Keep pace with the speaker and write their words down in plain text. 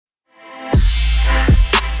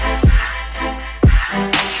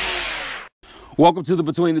Welcome to the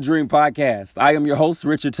Between the Dream podcast. I am your host,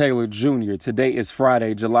 Richard Taylor Jr. Today is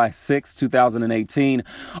Friday, July 6, 2018.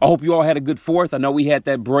 I hope you all had a good 4th. I know we had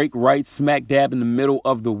that break right smack dab in the middle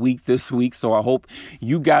of the week this week, so I hope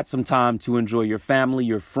you got some time to enjoy your family,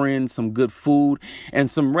 your friends, some good food, and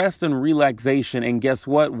some rest and relaxation. And guess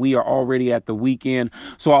what? We are already at the weekend,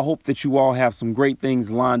 so I hope that you all have some great things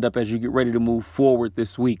lined up as you get ready to move forward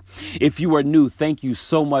this week. If you are new, thank you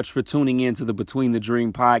so much for tuning in to the Between the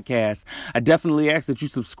Dream podcast. I definitely ask that you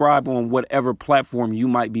subscribe on whatever platform you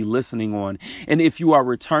might be listening on. And if you are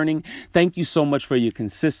returning, thank you so much for your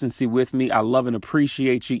consistency with me. I love and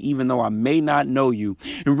appreciate you, even though I may not know you.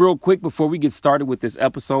 And real quick, before we get started with this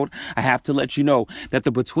episode, I have to let you know that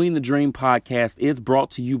the Between the Dream podcast is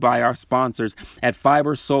brought to you by our sponsors at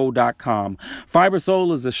FiberSoul.com.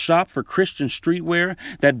 FiberSoul is a shop for Christian streetwear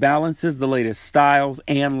that balances the latest styles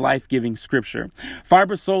and life-giving scripture.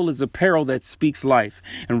 FiberSoul is apparel that speaks life.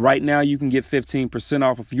 And right now you can get 15%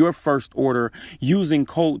 off of your first order using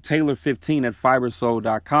code Taylor15 at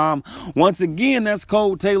FiberSoul.com. Once again, that's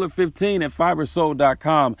code Taylor15 at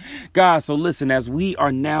FiberSoul.com. Guys, so listen, as we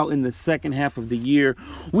are now in the second half of the year,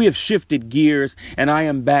 we have shifted gears and I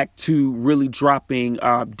am back to really dropping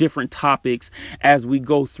different topics as we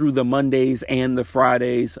go through the Mondays and the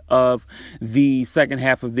Fridays of the second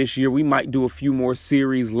half of this year. We might do a few more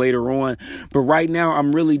series later on, but right now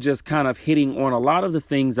I'm really just kind of hitting on a lot of the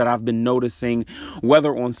things that I've been noticing,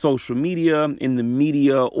 whether on social media, in the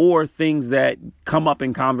media, or things that come up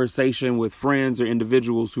in conversation with friends or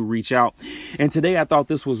individuals who reach out. And today I thought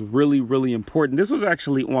this was really, really important. This was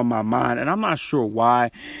actually on my mind, and I'm not sure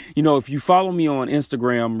why. You know, if you follow me on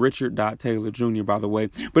Instagram, Richard.Taylor Jr., by the way,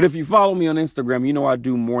 but if you follow me on Instagram, you know I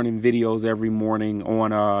do morning videos every morning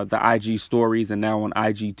on the IG stories and now on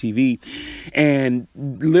IGTV. And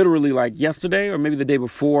literally like yesterday or maybe the day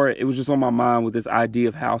before, it was just on my mind with this idea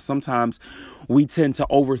of how sometimes we tend to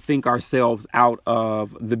overthink ourselves out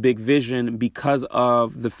of the big vision because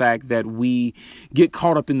of the fact that we get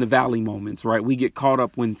caught up in the valley moments, right? We get caught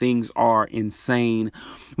up when things are insane.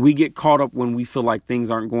 We get caught up when we feel like things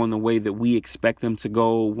aren't going the way that we expect them to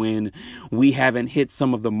go, when we haven't hit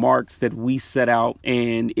some of the marks that we set out.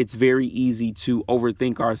 And it's very easy to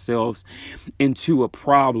overthink ourselves into a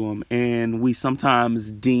problem. And we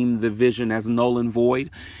sometimes deem the vision as null and void.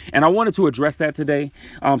 And I wanted to address that today.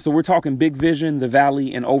 So we're talking big vision, the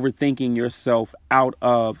valley, and overthinking yourself out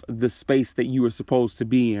of the space that you are supposed to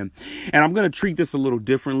be in. And I'm going to treat this a little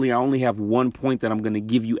differently. I only have one point that I'm going to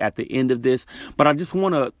give you at the end of this, but I just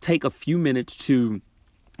want to take a few minutes to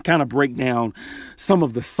kind of break down some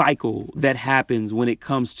of the cycle that happens when it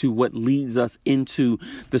comes to what leads us into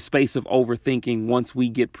the space of overthinking once we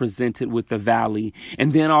get presented with the valley.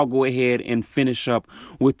 And then I'll go ahead and finish up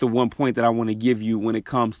with the one point that I want to give you when it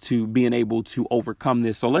comes to being able to overcome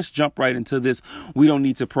this. So let's jump right into this. We don't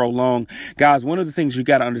need to prolong. Guys, one of the things you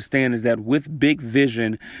got to understand is that with big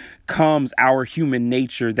vision comes our human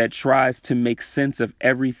nature that tries to make sense of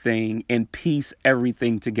everything and piece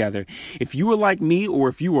everything together. If you are like me, or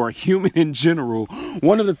if you are a human in general,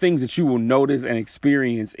 one of the things that you will notice and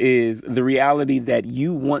experience is the reality that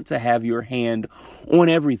you want to have your hand on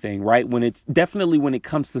everything, right? When it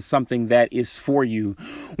comes to something that is for you,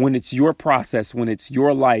 when it's your process, when it's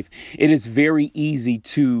your life, it is very easy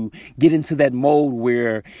to get into that mode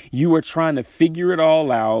where you are trying to figure it all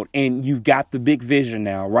out and you've got the big vision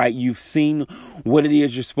now, right? You've seen what it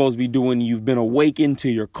is you're supposed to be doing. You've been awakened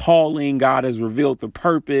to your calling. God has revealed the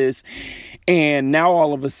purpose. And now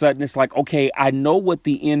all of a sudden it's like, okay, I know what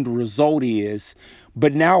the end result is,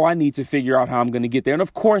 but now I need to figure out how I'm going to get there. And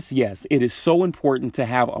of course, yes, it is so important to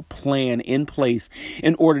have a plan in place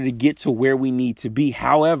in order to get to where we need to be.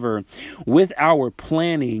 However, with our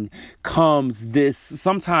planning comes this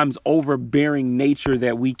sometimes overbearing nature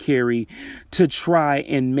that we carry to try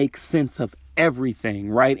and make sense of everything,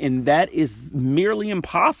 right? And that is merely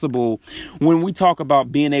impossible when we talk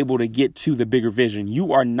about being able to get to the bigger vision.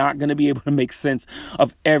 You are not going to be able to make sense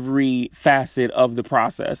of every facet of the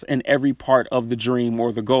process and every part of the dream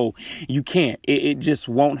or the goal. You can't. It just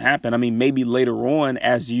won't happen. I mean, maybe later on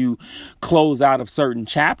as you close out of certain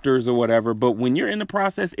chapters or whatever, but when you're in the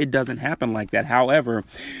process, it doesn't happen like that. However,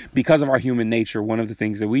 because of our human nature, one of the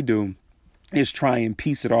things that we do is try and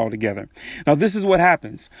piece it all together. Now, this is what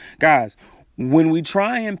happens, guys. When we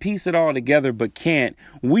try and piece it all together but can't,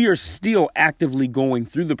 we are still actively going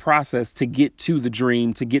through the process to get to the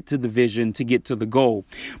dream, to get to the vision, to get to the goal.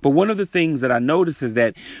 But one of the things that I notice is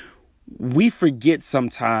that we forget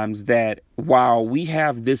sometimes that while we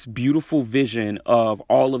have this beautiful vision of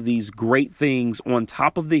all of these great things on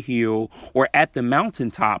top of the hill or at the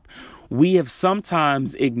mountaintop, we have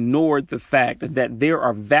sometimes ignored the fact that there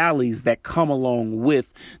are valleys that come along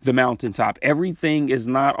with the mountaintop. Everything is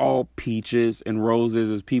not all peaches and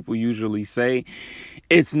roses, as people usually say.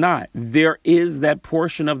 It's not. There is that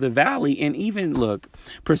portion of the valley. And even, look,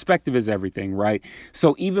 perspective is everything, right?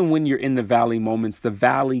 So even when you're in the valley moments, the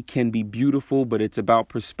valley can be beautiful, but it's about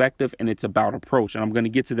perspective and it's about approach. And I'm going to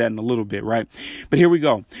get to that in a little bit, right? But here we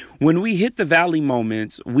go. When we hit the valley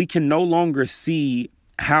moments, we can no longer see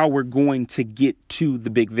how we're going to get to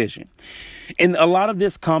the big vision. And a lot of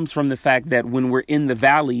this comes from the fact that when we're in the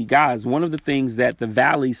valley, guys, one of the things that the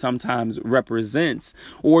valley sometimes represents,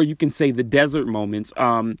 or you can say the desert moments,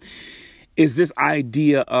 is this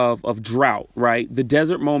idea of drought, right? The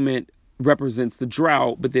desert moment represents the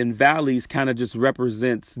drought, but then valleys kind of just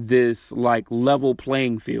represents this like level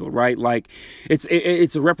playing field, right? Like it's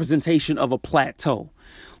a representation of a plateau.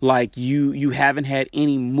 Like you haven't had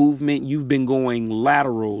any movement. You've been going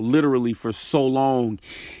lateral literally for so long.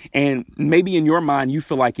 And maybe in your mind, you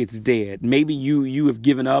feel like it's dead. Maybe you have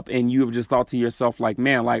given up and you have just thought to yourself like,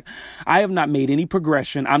 man, like I have not made any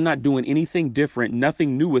progression. I'm not doing anything different.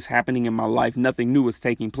 Nothing new is happening in my life. Nothing new is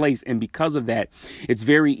taking place. And because of that, it's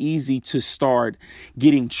very easy to start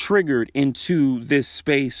getting triggered into this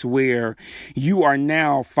space where you are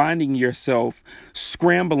now finding yourself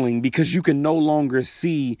scrambling because you can no longer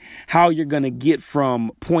see how you're going to get from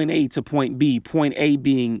point A to point B, point A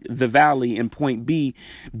being the valley and point B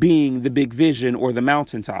being the big vision or the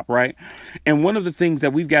mountaintop, right? And one of the things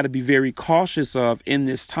that we've got to be very cautious of in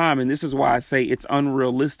this time, and this is why I say it's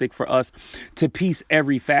unrealistic for us to piece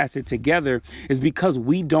every facet together, is because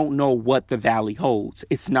we don't know what the valley holds.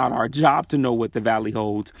 It's not our job to know what the valley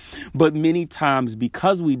holds. But many times,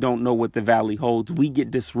 because we don't know what the valley holds, we get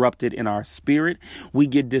disrupted in our spirit, we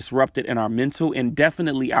get disrupted in our mental, and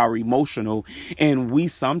definitely our emotional, and we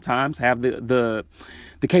sometimes have the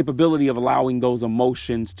capability of allowing those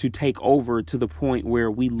emotions to take over to the point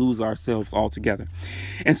where we lose ourselves altogether.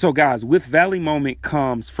 And so, guys, with valley moment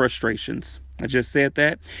comes frustrations. I just said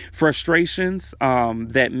that. Frustrations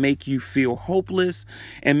that make you feel hopeless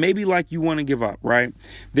and maybe like you want to give up, right?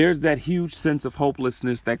 There's that huge sense of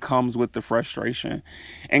hopelessness that comes with the frustration.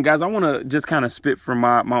 And guys, I want to just kind of spit from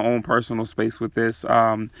my own personal space with this.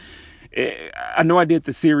 I know I did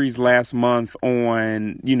the series last month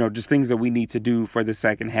on, just things that we need to do for the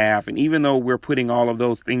second half. And even though we're putting all of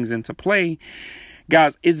those things into play,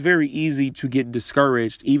 guys, it's very easy to get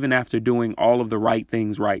discouraged even after doing all of the right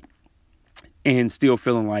things right and still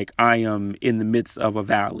feeling like I am in the midst of a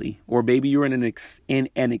valley, or maybe you're in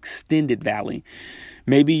an extended valley.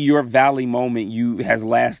 Maybe your valley moment has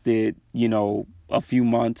lasted, a few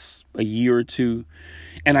months, a year or two.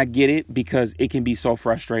 And I get it because it can be so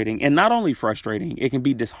frustrating. And not only frustrating, it can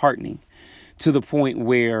be disheartening to the point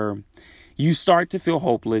where you start to feel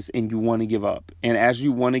hopeless and you want to give up. And as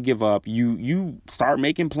you want to give up, you start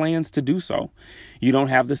making plans to do so. You don't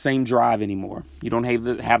have the same drive anymore. You don't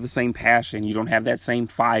have the same passion. You don't have that same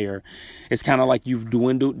fire. It's kind of like you've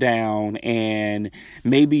dwindled down, and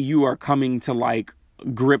maybe you are coming to like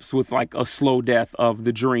grips with like a slow death of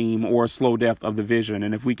the dream or a slow death of the vision.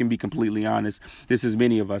 And if we can be completely honest, this is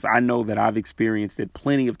many of us. I know that I've experienced it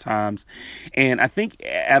plenty of times. And I think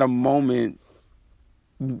at a moment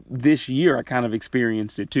this year, I kind of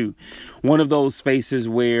experienced it too. One of those spaces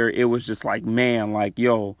where it was just like, man, like,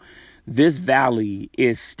 yo, this valley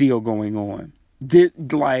is still going on.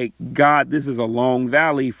 God, this is a long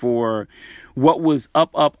valley for what was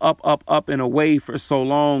up and away for so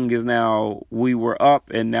long is now we were up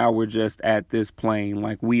and now we're just at this plane.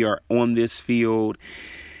 Like we are on this field.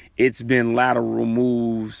 It's been lateral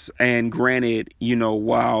moves. And granted,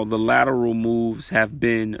 while the lateral moves have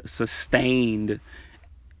been sustained,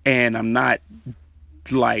 and I'm not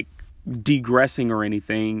like degressing or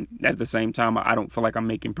anything, at the same time, I don't feel like I'm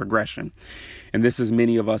making progression. And this is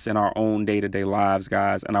many of us in our own day-to-day lives,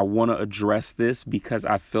 guys. And I want to address this because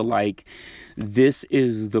I feel like this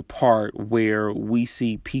is the part where we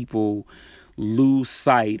see people lose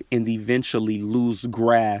sight and eventually lose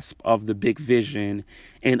grasp of the big vision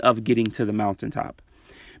and of getting to the mountaintop,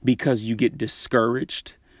 because you get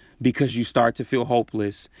discouraged, because you start to feel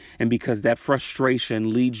hopeless, and because that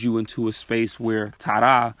frustration leads you into a space where,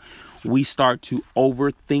 we start to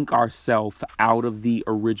overthink ourselves out of the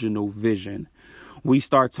original vision. We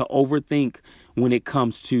start to overthink when it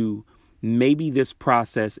comes to maybe this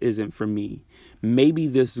process isn't for me. Maybe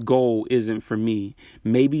this goal isn't for me.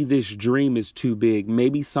 Maybe this dream is too big.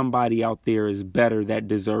 Maybe somebody out there is better that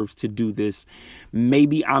deserves to do this.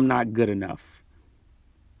 Maybe I'm not good enough.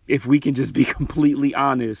 If we can just be completely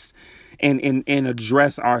honest and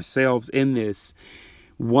address ourselves in this,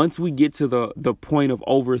 Once we get to the point of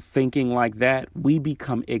overthinking like that, we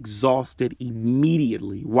become exhausted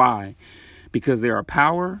immediately. Why? Because there are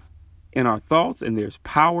power in our thoughts and there's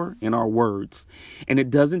power in our words. And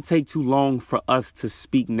it doesn't take too long for us to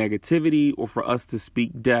speak negativity or for us to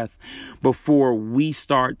speak death before we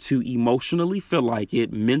start to emotionally feel like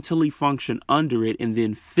it, mentally function under it, and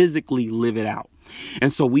then physically live it out.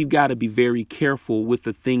 And so we've got to be very careful with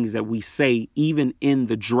the things that we say, even in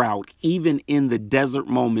the drought, even in the desert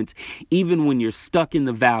moments, even when you're stuck in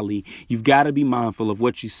the valley. You've got to be mindful of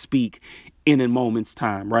what you speak in a moment's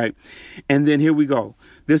time, right? And then here we go.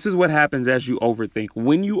 This is what happens as you overthink.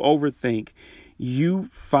 When you overthink, you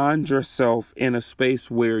find yourself in a space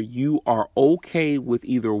where you are okay with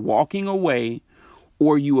either walking away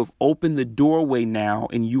or you have opened the doorway now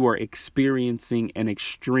and you are experiencing an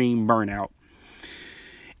extreme burnout.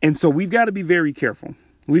 And so we've got to be very careful.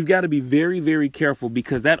 We've got to be very, very careful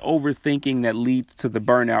because that overthinking that leads to the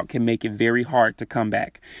burnout can make it very hard to come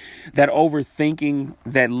back. That overthinking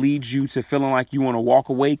that leads you to feeling like you want to walk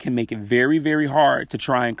away can make it very, very hard to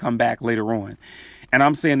try and come back later on. And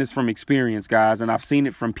I'm saying this from experience, guys, and I've seen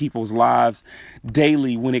it from people's lives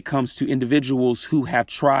daily when it comes to individuals who have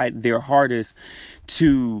tried their hardest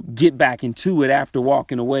to get back into it after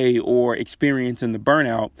walking away or experiencing the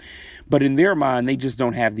burnout. But in their mind, they just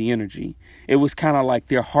don't have the energy. It was kind of like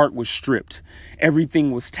their heart was stripped.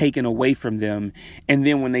 Everything was taken away from them. And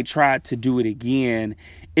then when they tried to do it again,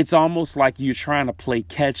 it's almost like you're trying to play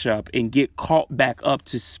catch up and get caught back up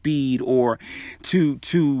to speed or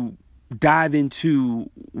to dive into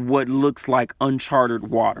what looks like uncharted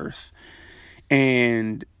waters.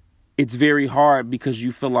 And it's very hard because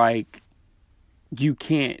you feel like you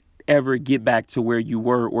can't ever get back to where you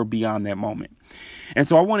were or beyond that moment. And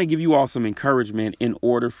so I want to give you all some encouragement in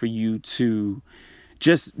order for you to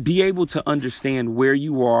just be able to understand where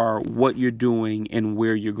you are, what you're doing, and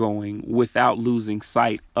where you're going without losing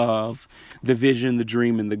sight of the vision, the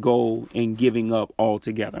dream, and the goal and giving up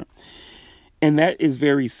altogether. And that is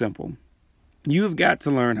very simple. You've got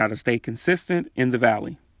to learn how to stay consistent in the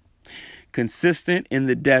valley, consistent in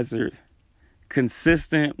the desert,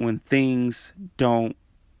 consistent when things don't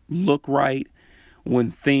look right,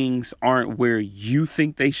 when things aren't where you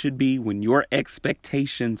think they should be, when your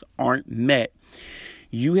expectations aren't met.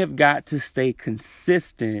 You have got to stay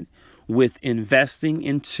consistent with investing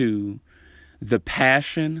into the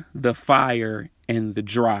passion, the fire, and the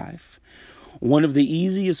drive. One of the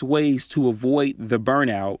easiest ways to avoid the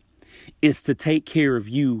burnout is to take care of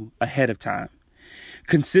you ahead of time.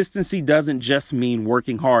 Consistency doesn't just mean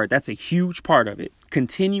working hard. That's a huge part of it.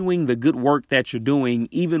 Continuing the good work that you're doing,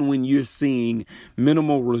 even when you're seeing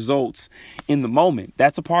minimal results in the moment,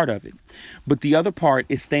 that's a part of it. But the other part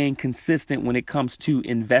is staying consistent when it comes to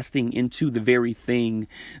investing into the very thing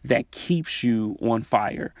that keeps you on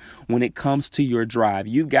fire. When it comes to your drive,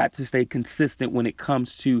 you've got to stay consistent when it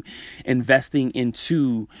comes to investing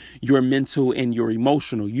into your mental and your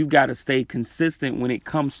emotional. You've got to stay consistent when it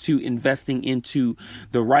comes to investing into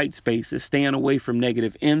the right spaces, staying away from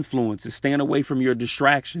negative influences, staying away from your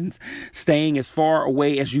distractions, staying as far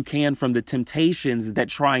away as you can from the temptations that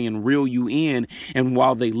try and reel you in. And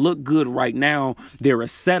while they look good right now, they're a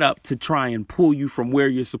setup to try and pull you from where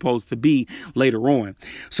you're supposed to be later on.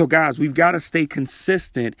 So guys, we've got to stay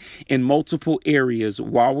consistent in multiple areas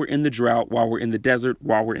while we're in the drought, while we're in the desert,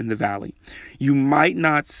 while we're in the valley. You might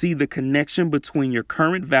not see the connection between your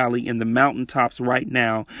current valley and the mountaintops right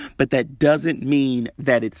now, but that doesn't mean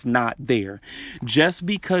that it's not there. Just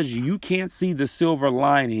because you can't see the silver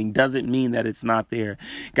lining doesn't mean that it's not there.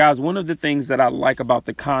 Guys, one of the things that I like about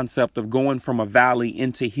the concept of going from a valley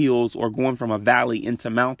into hills or going from a valley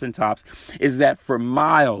into mountaintops is that for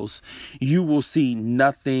miles, you will see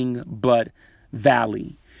nothing but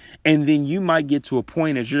valley. And then you might get to a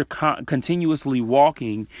point as you're continuously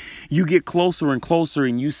walking, you get closer and closer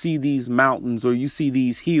and you see these mountains or you see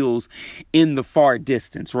these hills in the far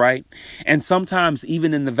distance, right? And sometimes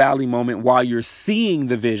even in the valley moment, while you're seeing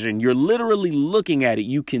the vision, you're literally looking at it.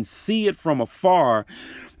 You can see it from afar.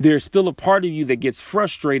 There's still a part of you that gets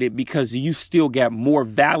frustrated because you still got more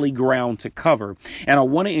valley ground to cover. And I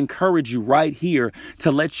want to encourage you right here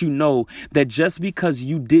to let you know that just because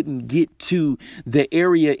you didn't get to the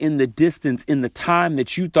area in the distance in the time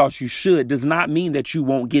that you thought you should does not mean that you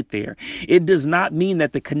won't get there. It does not mean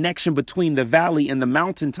that the connection between the valley and the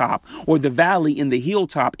mountaintop or the valley and the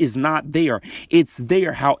hilltop is not there. It's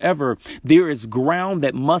there. However, there is ground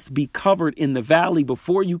that must be covered in the valley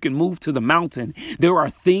before you can move to the mountain. There are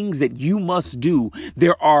things things that you must do.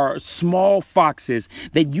 There are small foxes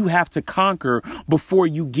that you have to conquer before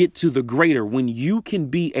you get to the greater. When you can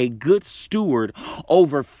be a good steward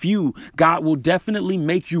over few, God will definitely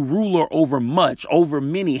make you ruler over much, over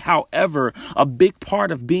many. However, a big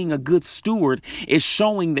part of being a good steward is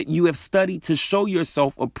showing that you have studied to show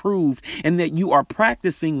yourself approved and that you are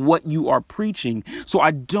practicing what you are preaching. So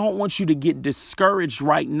I don't want you to get discouraged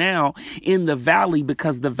right now in the valley,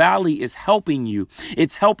 because the valley is helping you.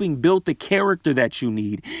 It's helping build the character that you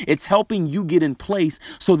need. It's helping you get in place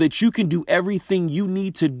so that you can do everything you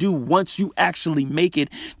need to do once you actually make it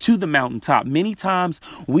to the mountaintop. Many times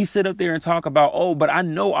we sit up there and talk about, oh, but I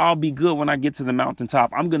know I'll be good when I get to the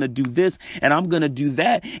mountaintop. I'm going to do this and I'm going to do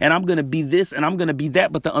that and I'm going to be this and I'm going to be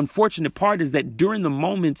that. But the unfortunate part is that during the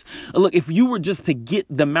moments, look, if you were just to get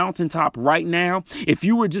the mountaintop right now, if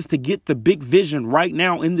you were just to get the big vision right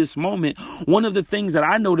now in this moment, one of the things that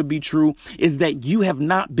I know to be true is that you have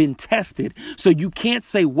not been tested. So you can't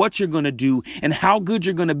say what you're going to do and how good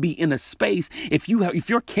you're going to be in a space if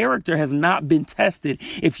your character has not been tested,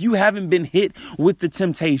 if you haven't been hit with the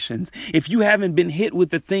temptations, if you haven't been hit with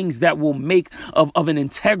the things that will make of an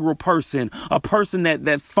integral person, a person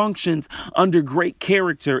that functions under great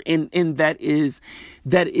character and that is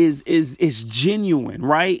genuine,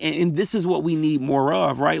 right? And this is what we need more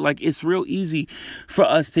of, right? Like, it's real easy for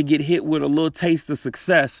us to get hit with a little taste of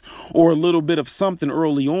success or a little bit of something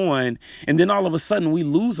early on, and then all of a sudden we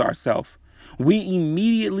lose ourselves. We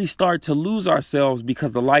immediately start to lose ourselves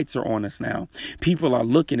because the lights are on us now. People are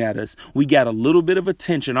looking at us. We got a little bit of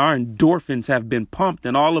attention. Our endorphins have been pumped,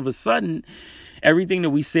 and all of a sudden, everything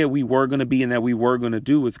that we said we were going to be and that we were going to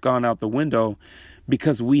do has gone out the window,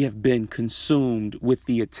 because we have been consumed with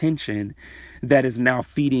the attention that is now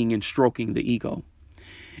feeding and stroking the ego.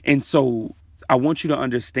 And so I want you to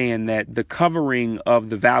understand that the covering of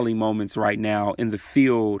the valley moments right now in the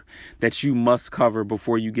field that you must cover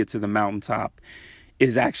before you get to the mountaintop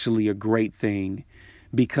is actually a great thing,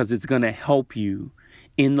 because it's going to help you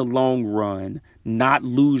in the long run not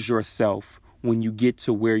lose yourself when you get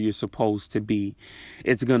to where you're supposed to be.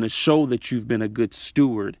 It's going to show that you've been a good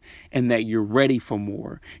steward and that you're ready for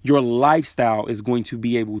more. Your lifestyle is going to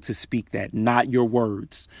be able to speak that, not your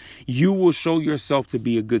words. You will show yourself to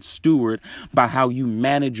be a good steward by how you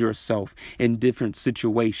manage yourself in different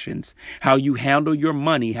situations, how you handle your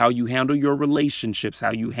money, how you handle your relationships,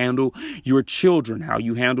 how you handle your children, how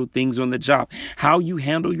you handle things on the job, how you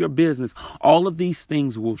handle your business. All of these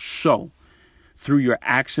things will show through your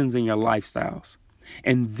actions and your lifestyles.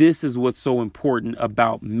 And this is what's so important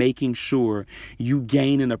about making sure you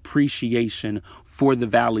gain an appreciation for the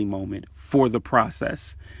valley moment, for the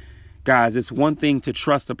process. Guys, it's one thing to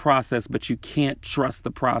trust the process, but you can't trust the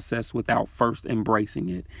process without first embracing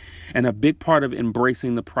it. And a big part of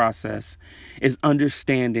embracing the process is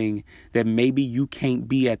understanding that maybe you can't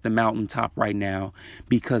be at the mountaintop right now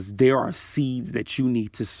because there are seeds that you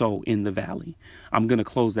need to sow in the valley. I'm going to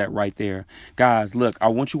close that right there. Guys, look, I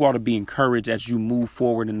want you all to be encouraged as you move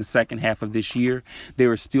forward in the second half of this year.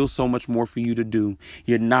 There is still so much more for you to do.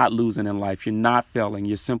 You're not losing in life. You're not failing.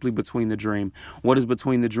 You're simply between the dream. What is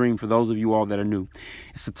between the dream for those of you all that are new?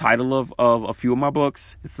 It's the title of a few of my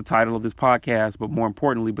books. It's the title of this podcast. But more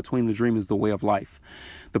importantly, between the dream is the way of life.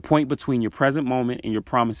 The point between your present moment and your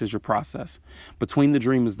promise is your process. Between the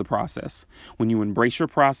dream is the process. When you embrace your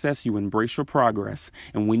process, you embrace your progress.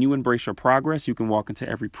 And when you embrace your progress, you can walk into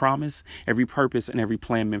every promise, every purpose, and every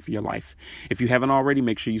plan meant for your life. If you haven't already,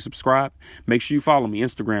 make sure you subscribe. Make sure you follow me.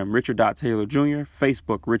 Instagram, Richard.Taylor Jr.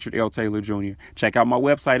 Facebook, Richard L. Taylor Jr. Check out my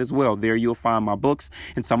website as well. There you'll find my books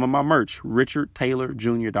and some of my merch,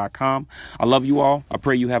 RichardTaylorJr.com. I love you all. I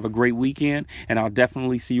pray you have a great weekend, and I'll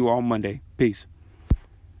definitely see you all Monday. Peace.